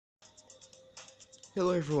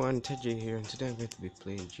Hello everyone, Tej here, and today I'm going to be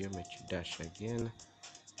playing Geometry Dash again,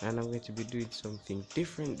 and I'm going to be doing something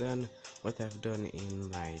different than what I've done in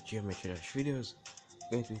my Geometry Dash videos.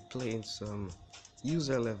 I'm going to be playing some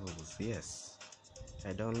user levels. Yes,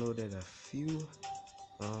 I downloaded a few.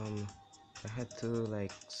 I had to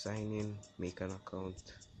like sign in, make an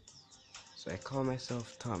account, so I call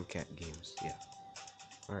myself Tomcat Games. Yeah,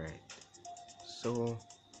 alright, so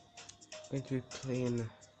I'm going to be playing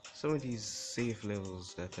some of these safe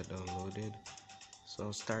levels that I downloaded. So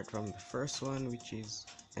I'll start from the first one, which is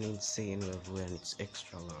an insane level and it's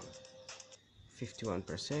extra long.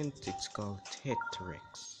 51%, it's called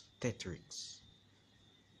Tetrix. Tetrix.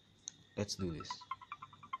 Let's do this.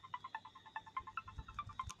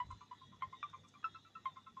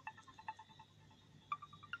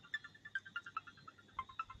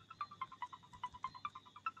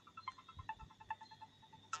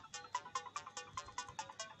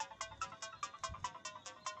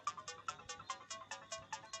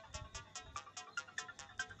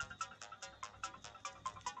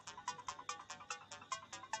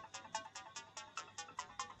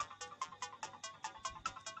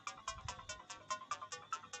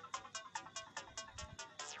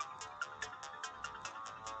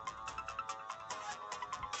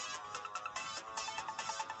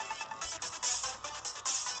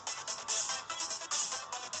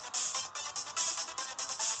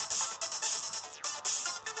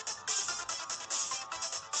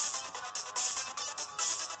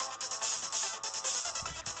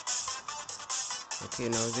 Okay,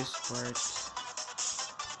 now this part.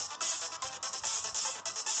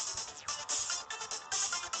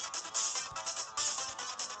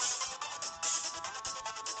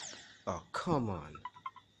 Oh, come on.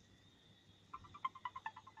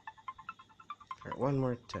 Alright, one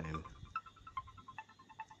more time.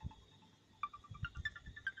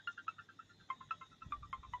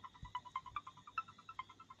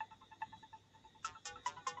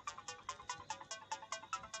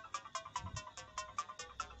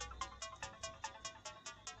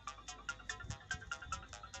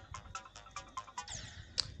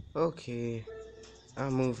 Okay,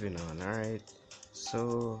 I'm moving on. Alright.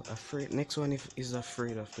 So, next one is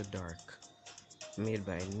Afraid of the Dark. Made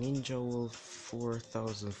by Ninja Wolf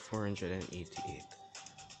 4488.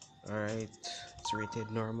 Alright, it's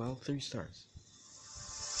rated normal, 3 stars.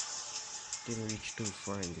 Didn't reach too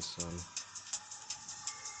far in this one.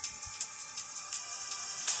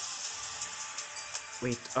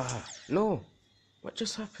 Wait, no! What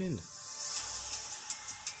just happened?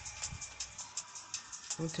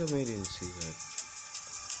 Don't tell me I didn't see that.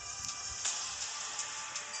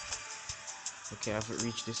 Okay, I haven't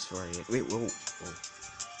reached this far yet. Wait, whoa, whoa.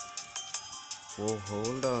 Whoa,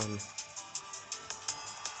 hold on.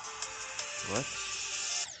 What?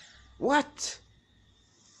 What?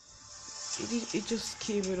 It just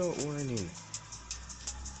came without warning.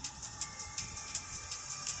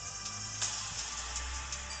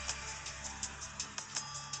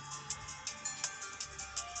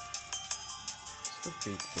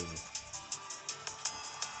 Stupid thing.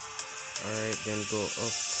 Alright, then go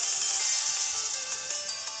up.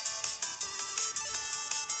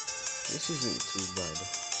 This isn't too bad.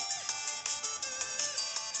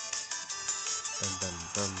 Dum, dum,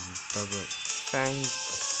 dum, dum, dum. Thank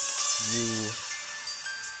you.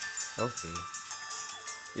 Okay.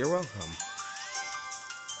 You're welcome.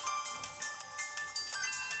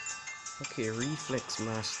 Okay, Reflex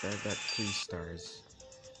Master got 3 stars.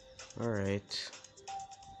 Alright.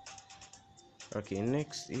 Okay,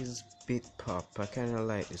 next is Bit Pop. I kinda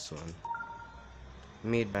like this one.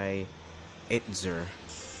 Made by Etzer.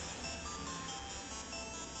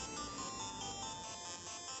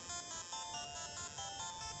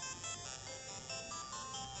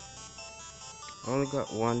 I only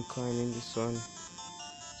got 1 coin in this one.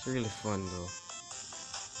 It's really fun though.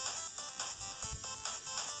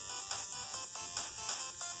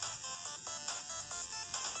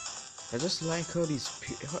 I just like how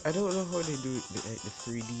I don't know how they do it, like the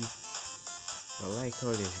 3D. I like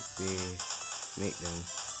how they make them.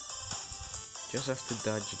 Just have to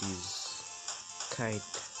dodge these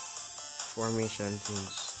kite formation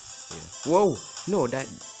things. Yeah. Whoa! No, that.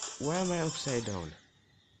 Why am I upside down?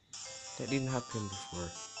 That didn't happen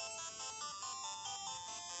before.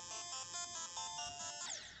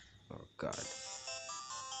 Oh god.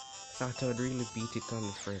 Thought I would really beat it on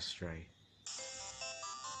the first try.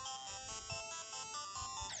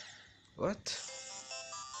 What?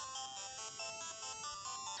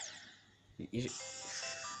 Y-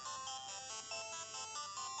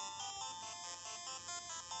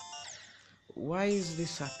 Why is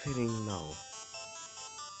this happening now?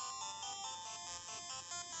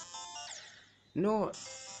 No,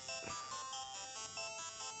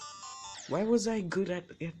 why was I good at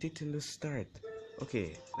it in the start?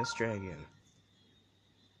 Okay, let's try again.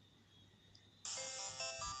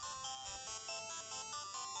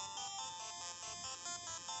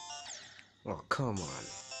 Oh, come on.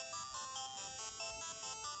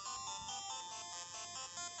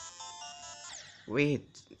 Wait,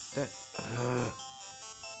 that.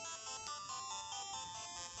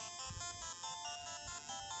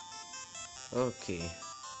 Okay,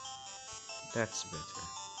 that's better.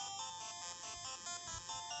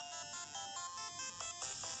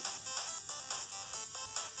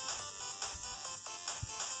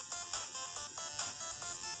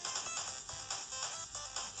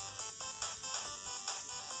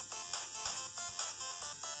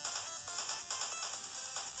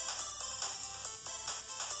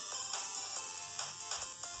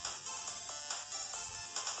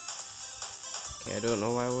 Okay, I don't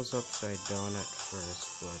know why I was upside down at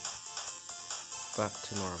first, but back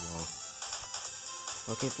to normal.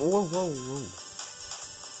 Okay, whoa, whoa, whoa.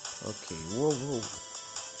 Okay, whoa, whoa.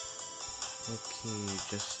 Okay,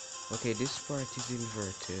 just. Okay, this part is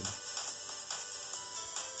inverted.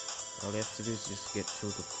 All I have to do is just get through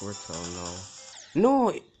the portal now. No,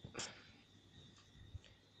 it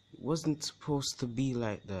wasn't supposed to be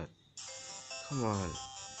like that. Come on.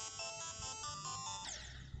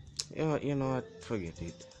 You know what? Forget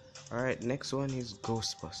it. Alright, next one is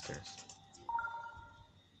Ghostbusters.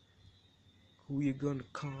 Who you gonna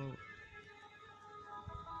call?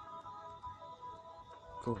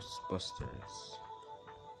 Ghostbusters.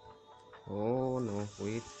 Oh no,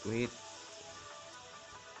 wait, wait.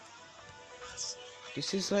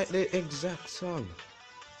 This is like the exact song.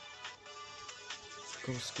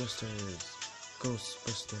 Ghostbusters.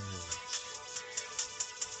 Ghostbusters.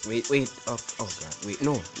 Wait, wait, up. Oh god, wait,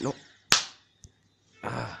 no, no.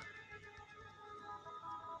 Ah.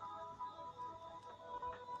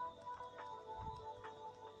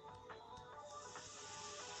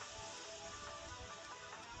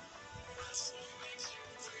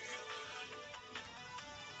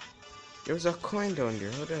 There's a coin down there.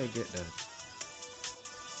 How did I get that?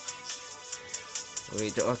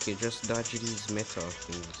 Wait, okay, just dodge these metal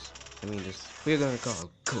things. I mean, just we're gonna call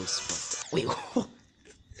Ghostbuster. Wait, what?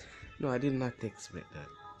 No, I did not expect that.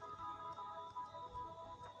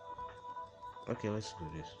 Okay, let's do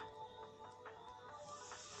this.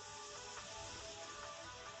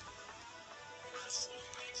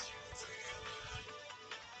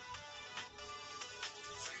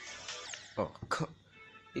 Oh,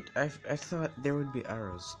 I thought there would be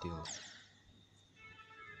arrows still.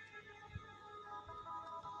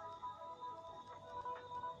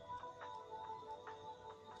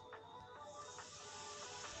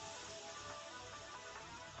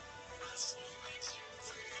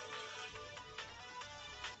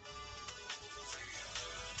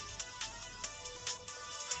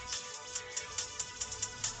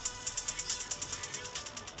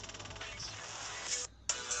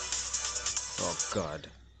 Oh god.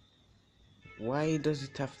 Why does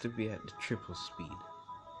it have to be at the triple speed?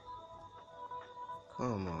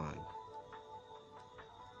 Come on.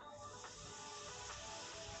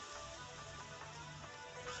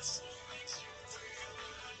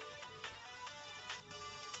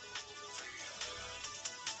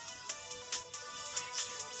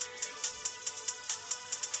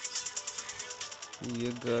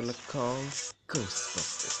 You're gonna call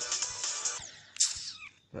Ghostbusters.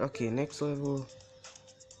 Okay, next level,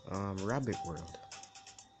 Rabbit World,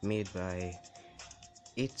 made by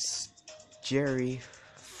It's Jerry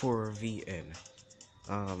 4VN.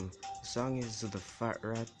 The song is The Fat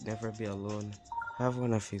Rat, Never Be Alone. I have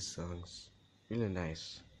one of his songs, really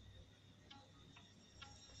nice.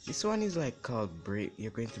 This one is like called Break.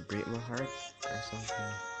 You're going to break my heart or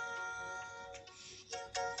something.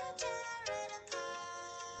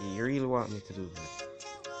 You really want me to do that?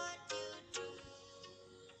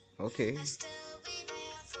 Okay.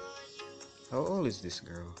 How old is this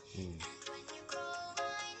girl?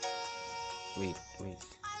 Wait, wait.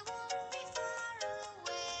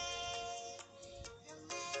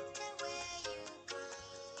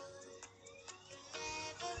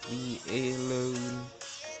 Be alone.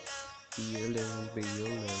 Be alone, be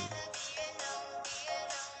alone.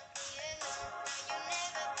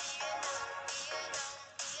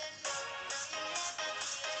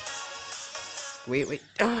 Wait, wait.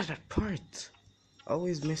 Ah, that part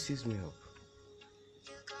always messes me up.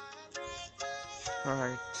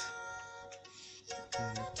 Heart.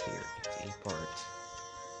 Here, it's a part.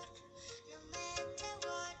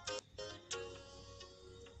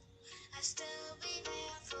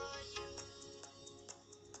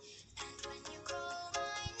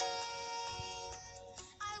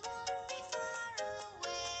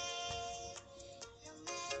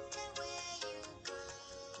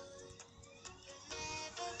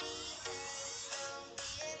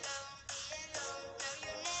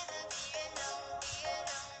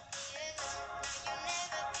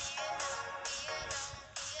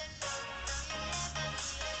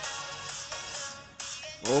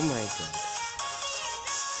 Oh my god.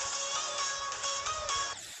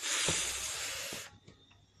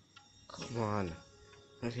 Come on.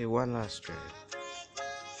 Okay, one last try.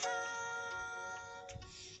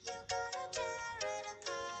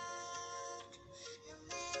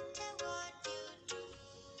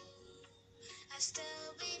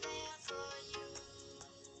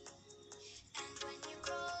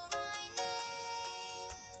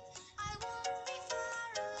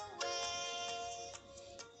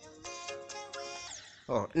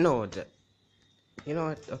 Oh no, you know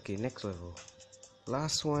what? Okay, next level.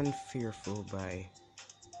 Last one, Fearful by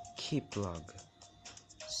Keep Log.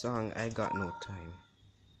 Song I Got No Time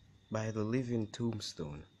by the Living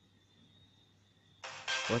Tombstone.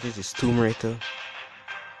 What is this, Tomb Raider?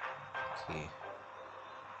 Okay.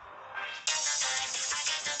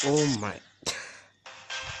 Oh my.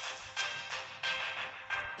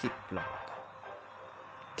 Keep Log.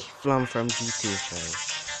 Keep Log from GTA 5.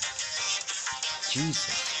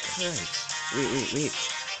 Jesus Christ. Wait.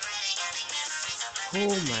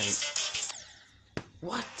 Oh my.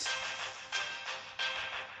 What?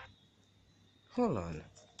 Hold on.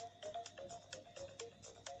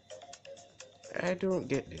 I don't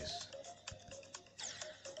get this.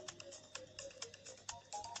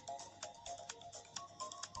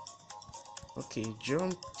 Okay,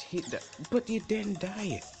 jump, hit that, but you then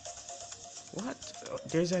die. What?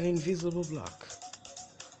 There's an invisible block.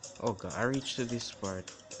 Oh god, I reached to this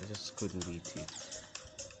part. I just couldn't beat it.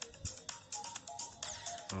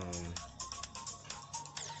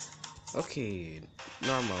 Okay,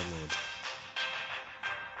 normal mode.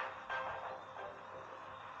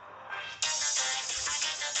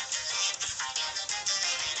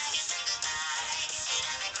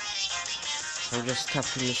 I'm just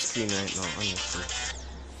tapping the screen right now, honestly.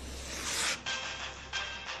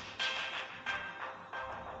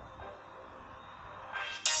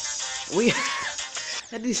 Wait,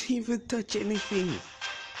 I didn't even touch anything.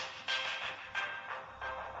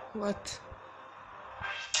 What?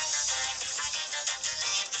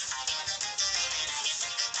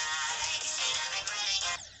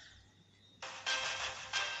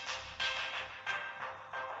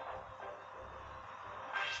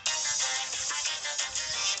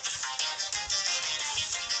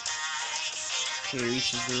 Okay,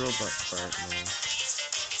 reaches the robot part now.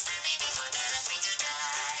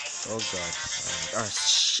 Oh god.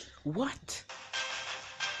 What?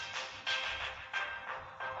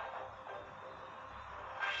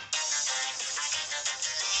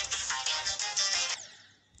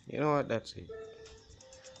 You know what? That's it.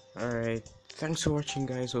 Alright. Thanks for watching,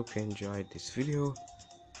 guys. Hope you enjoyed this video.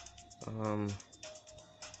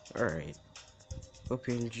 Alright. Hope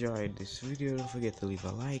you enjoyed this video. Don't forget to leave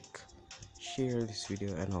a like, share this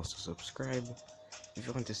video, and also subscribe. If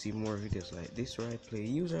you want to see more videos like this where I play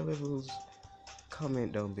user levels,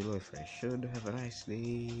 comment down below if I should. Have a nice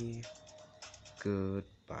day.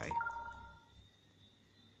 Goodbye.